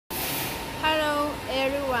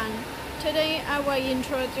everyone. Today I will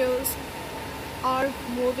introduce our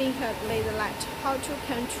moving head LED light, how to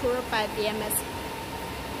control by DMX.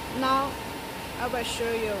 Now I will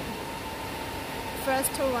show you.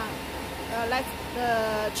 First one,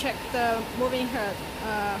 let's check the moving head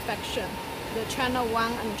function, the channel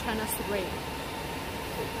 1 and channel 3.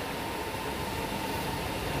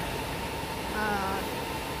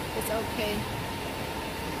 It's okay.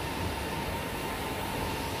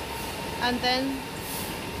 And then,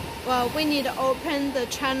 we need to open the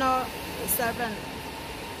channel 7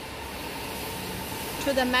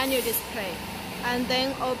 to the menu display, and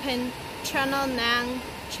then open channel 9,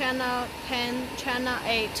 channel 10, channel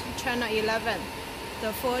 8, channel 11,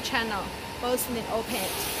 the 4 channel, both need open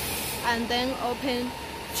it, and then open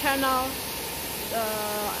channel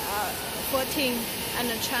 14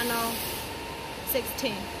 and channel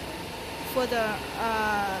 16 for the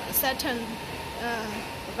certain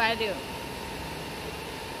value,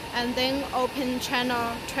 and then open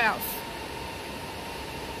channel 12.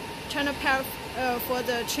 Channel 12 for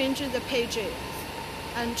the change the pages,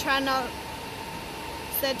 and channel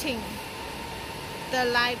 13 the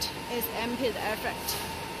light is ambient effect.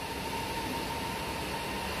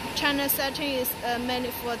 Channel 13 is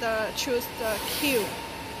mainly for the choose the queue,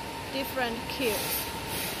 different queues.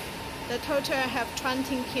 The total have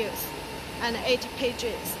 20 queues and 8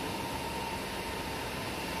 pages.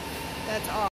 That's all.